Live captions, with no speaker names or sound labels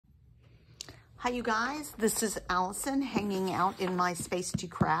Hi you guys, this is Allison hanging out in my space to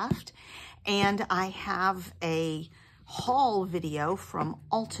craft, and I have a haul video from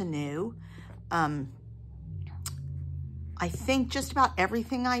Altenew. I think just about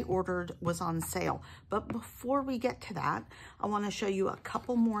everything I ordered was on sale, but before we get to that, I want to show you a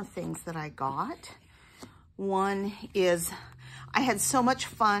couple more things that I got. One is I had so much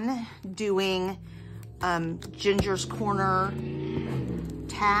fun doing Ginger's Corner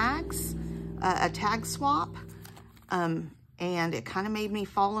tags, a tag swap, and it kind of made me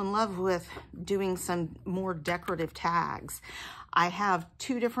fall in love with doing some more decorative tags. I have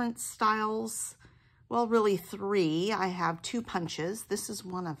two different styles, well, really three. I have two punches. This is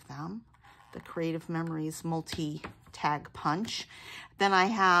one of them, the Creative Memories multi-tag punch. Then I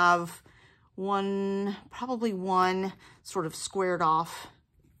have probably one sort of squared off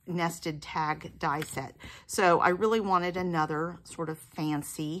nested tag die set. So I really wanted another sort of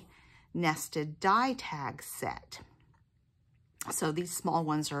fancy nested die tag set. So these small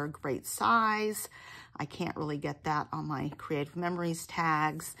ones are a great size. I can't really get that on my Creative Memories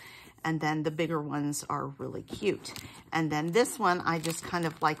tags. And then the bigger ones are really cute. And then this one, I just kind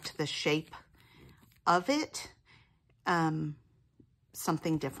of liked the shape of it.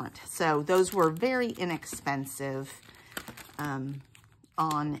 Something different. So those were very inexpensive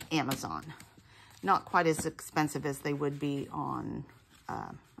on Amazon. Not quite as expensive as they would be on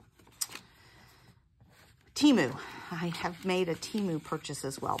Temu. I have made a Temu purchase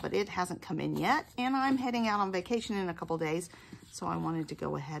as well, but it hasn't come in yet, and I'm heading out on vacation in a couple days, so I wanted to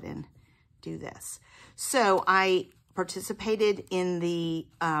go ahead and do this. So I participated in the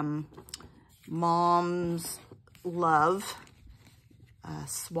Mom's Love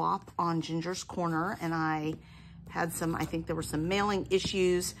swap on Ginger's Corner, and I had some, I think there were some mailing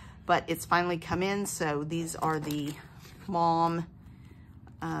issues, but it's finally come in. So these are the mom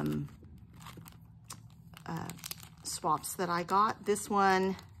swaps that I got. This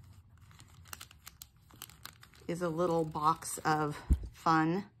one is a little box of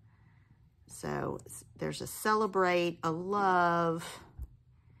fun. So there's a celebrate, a love,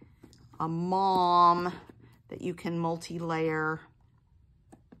 a mom that you can multi-layer.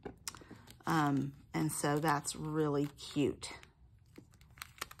 And so that's really cute.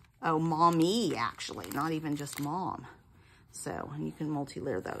 Oh, mommy, actually, not even just mom. So, and you can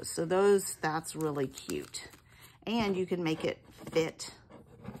multi-layer those. So that's really cute. And you can make it fit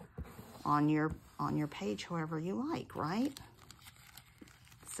on your page however you like, right?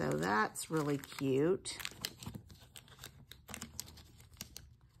 So that's really cute.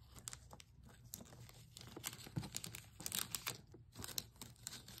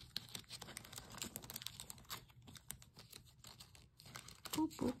 Boop,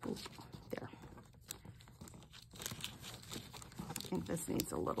 boop, boop. There. I think this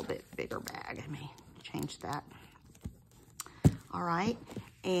needs a little bit bigger bag. I may change that. All right.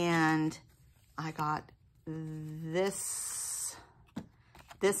 And I got this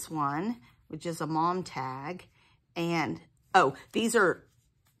one, which is a mom tag. And, oh, this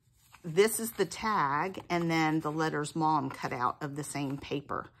is the tag, and then the letters mom cut out of the same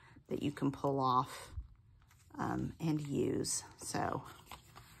paper that you can pull off and use. So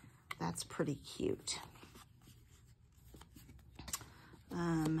that's pretty cute.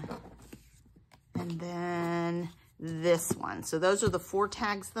 And then this one. So those are the 4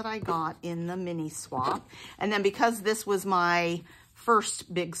 tags that I got in the mini swap. And then because this was my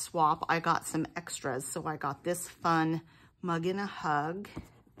first big swap, I got some extras. So I got this fun mug and a hug.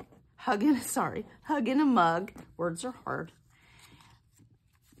 Hug in a mug. Words are hard.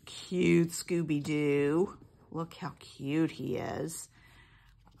 Cute Scooby-Doo. Look how cute he is.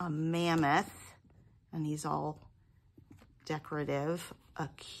 A mammoth, and he's all decorative. A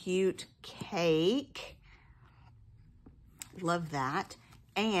cute cake. Love that.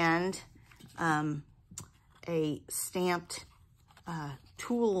 And a stamped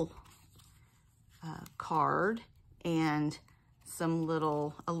tool card and a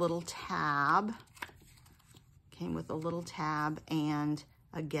little tab. Came with a little tab and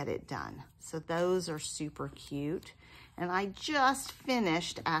a get it done. So those are super cute. And I just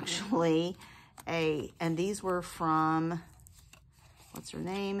finished actually and these were from, what's her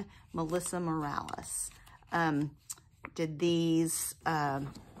name? Melissa Morales. Did these,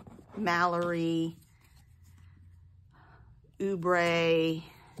 Mallory Oubre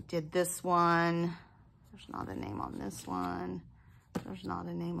did this one. There's not a name on this one. There's not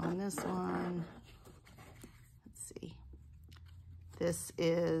a name on this one. Let's see. This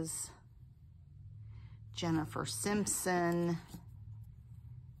is Jennifer Simpson,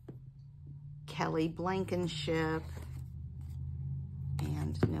 Kelly Blankenship,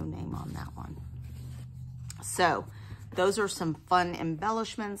 and no name on that one. So those are some fun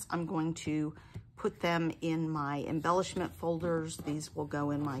embellishments. I'm going to put them in my embellishment folders. These will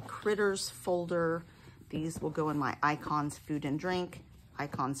go in my critters folder. These will go in my icons, food and drink,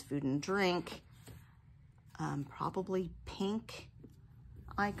 icons, food and drink, probably pink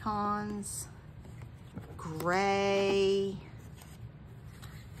icons, gray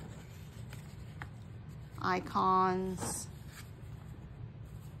icons,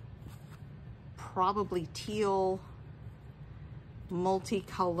 probably teal,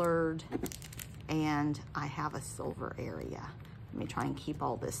 multicolored, and I have a silver area. Let me try and keep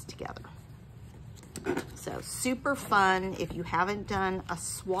all this together. So super fun. If you haven't done a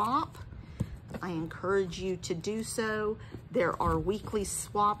swap, I encourage you to do so. There are weekly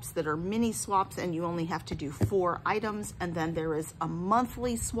swaps that are mini swaps, and you only have to do 4 items. And then there is a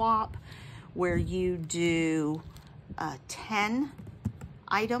monthly swap where you do 10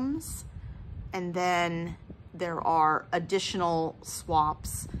 items. And then there are additional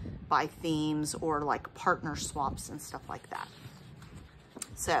swaps by themes or like partner swaps and stuff like that.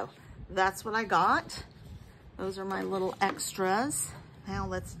 So that's what I got. Those are my little extras. Now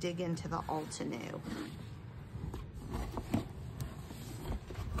let's dig into the Altenew.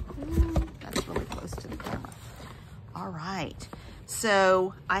 That's really close to the camera. All right.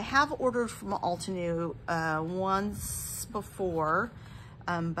 So I have ordered from Altenew once before,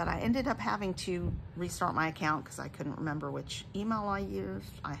 but I ended up having to restart my account because I couldn't remember which email I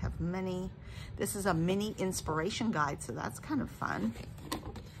used. I have many. This is a mini inspiration guide, so that's kind of fun.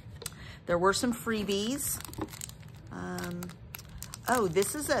 There were some freebies. Oh,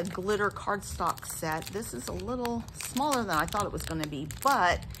 this is a glitter cardstock set. This is a little smaller than I thought it was going to be,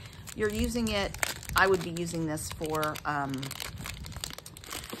 but you're using it, I would be using this for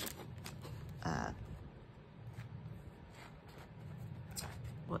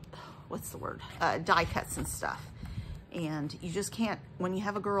what's the word? Die cuts and stuff. And you just can't, when you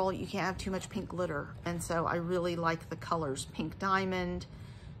have a girl, you can't have too much pink glitter. And so I really like the colors: pink diamond,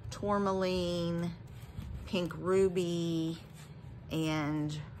 tourmaline, pink ruby,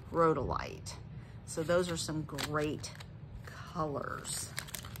 and rhodolite. So those are some great colors.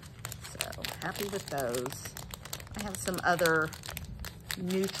 So happy with those. I have some other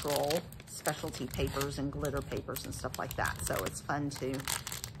neutral specialty papers and glitter papers and stuff like that. So it's fun to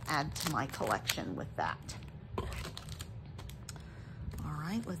add to my collection with that. All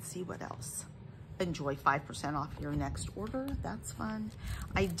right, let's see what else. Enjoy 5% off your next order. That's fun.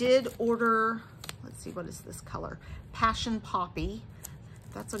 I did order, let's see, what is this color? Passion Poppy.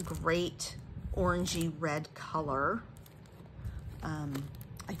 That's a great orangey red color.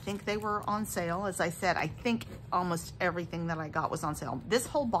 I think they were on sale. As I said, I think almost everything that I got was on sale. This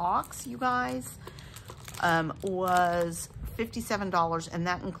whole box, you guys, was $57, and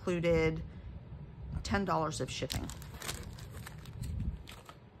that included $10 of shipping.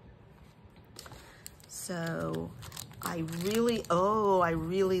 So I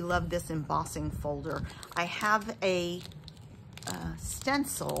really love this embossing folder. I have a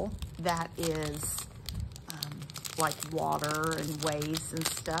stencil that is like water and waves and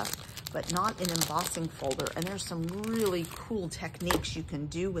stuff, but not an embossing folder. And there's some really cool techniques you can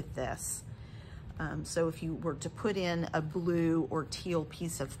do with this. So if you were to put in a blue or teal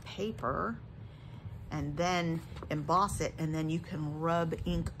piece of paper and then emboss it, and then you can rub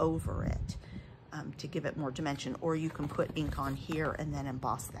ink over it to give it more dimension, or you can put ink on here and then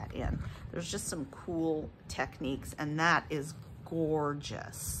emboss that in. There's just some cool techniques, and that is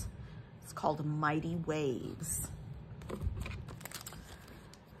gorgeous. It's called Mighty Waves.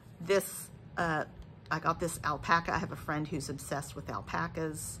 This, I got this alpaca. I have a friend who's obsessed with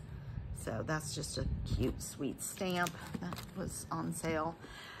alpacas. So that's just a cute, sweet stamp that was on sale.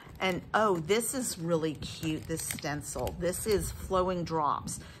 And oh, this is really cute, this stencil. This is Flowing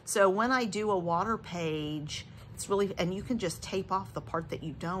Drops. So when I do a water page, it's really, and you can just tape off the part that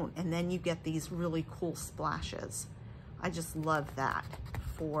you don't, and then you get these really cool splashes. I just love that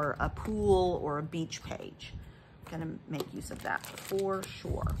for a pool or a beach page. I'm gonna make use of that for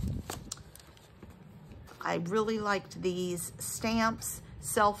sure. I really liked these stamps.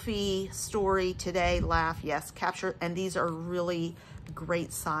 Selfie, story, today, laugh, yes, capture, and these are really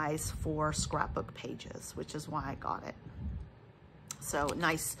great size for scrapbook pages, which is why I got it. So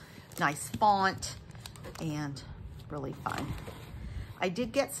nice font and really fun. I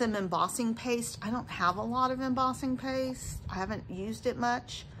did get some embossing paste. I don't have a lot of embossing paste. I haven't used it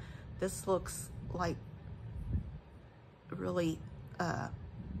much. This looks like really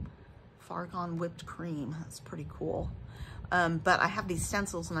far gone whipped cream. That's pretty cool. But I have these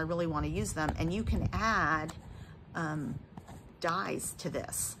stencils and I really want to use them, and you can add dies to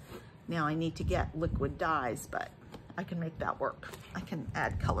this. Now I need to get liquid dyes, but I can make that work. I can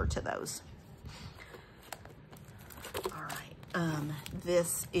add color to those. All right,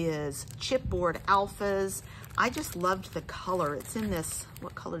 this is chipboard alphas. I just loved the color. It's in this,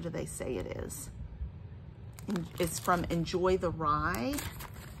 what color do they say it is? It's from Enjoy the Ride,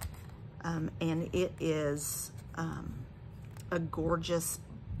 and it is a gorgeous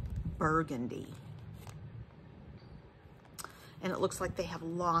burgundy. And it looks like they have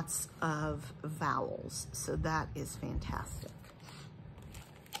lots of vowels, so that is fantastic.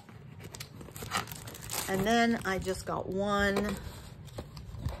 And then I just got one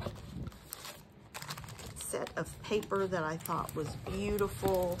set of paper that I thought was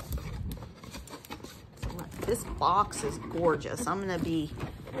beautiful. This box is gorgeous. I'm gonna be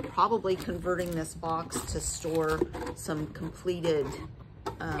probably converting this box to store some completed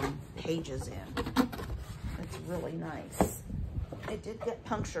pages in. It's really nice. It did get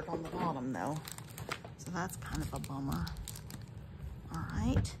punctured on the bottom though, so that's kind of a bummer. All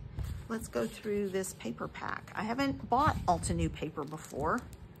right, let's go through this paper pack. I haven't bought Altenew paper before,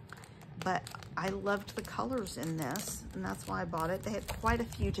 but I loved the colors in this, and that's why I bought it. They had quite a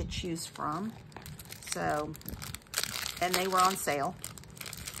few to choose from, so, and they were on sale.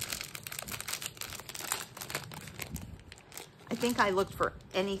 I think I looked for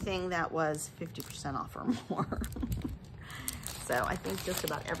anything that was 50% off or more. So I think just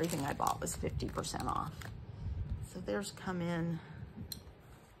about everything I bought was 50% off. So there's come in.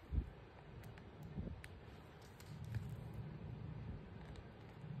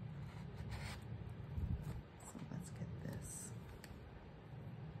 So let's get this.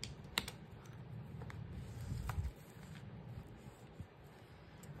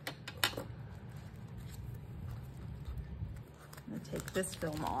 I'm gonna take this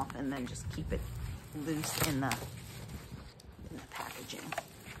film off and then just keep it loose in the packaging.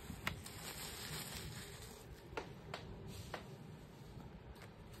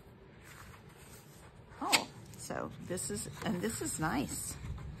 Oh, so this is nice.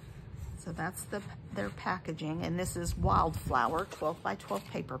 So that's their packaging, and this is Wildflower 12 by 12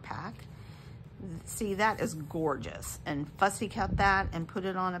 paper pack. See, that is gorgeous, and fussy cut that and put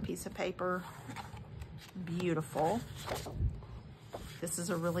it on a piece of paper. Beautiful. This is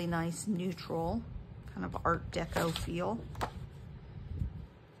a really nice neutral kind of Art Deco feel.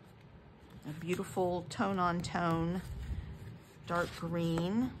 A beautiful tone-on-tone dark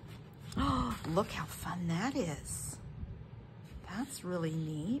green. Oh, look how fun that is. That's really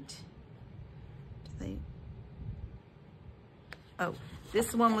neat. Oh,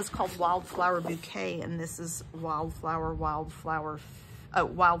 this one was called Wildflower Bouquet, and this is Wildflower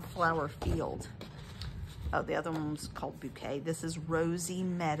Field. Oh, the other one was called Bouquet. This is Rosy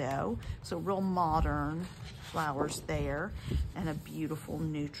Meadow, so real modern flowers there, and a beautiful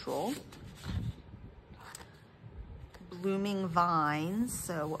neutral. Blooming Vines,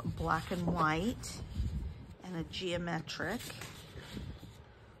 so black and white, and a geometric.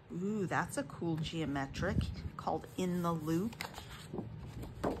 Ooh, that's a cool geometric called In the Loop,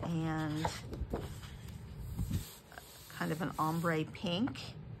 and kind of an ombre pink,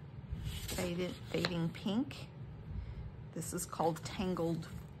 fading pink. This is called Tangled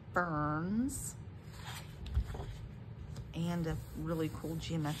Ferns, and a really cool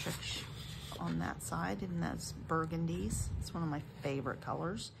geometric on that side, and that's burgundies. It's one of my favorite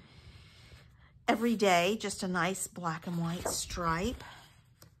colors. Every Day, just a nice black and white stripe.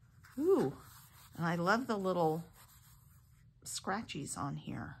 Ooh, and I love the little scratchies on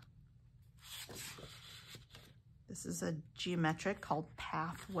here. This is a geometric called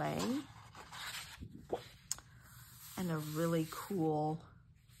Pathway, and a really cool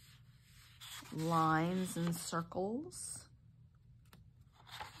lines and circles.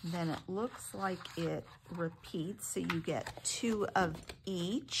 Then it looks like it repeats, so you get 2 of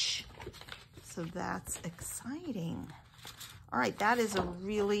each. So that's exciting. All right, that is a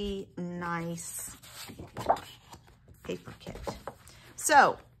really nice paper kit.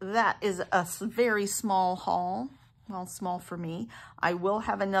 So that is a very small haul. Well, small for me. I will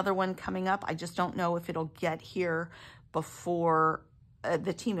have another one coming up. I just don't know if it'll get here before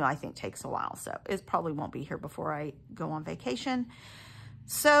the Temu, I think, takes a while. So it probably won't be here before I go on vacation.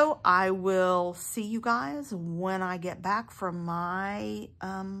 So I will see you guys when I get back from my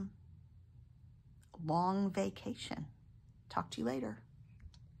long vacation. Talk to you later.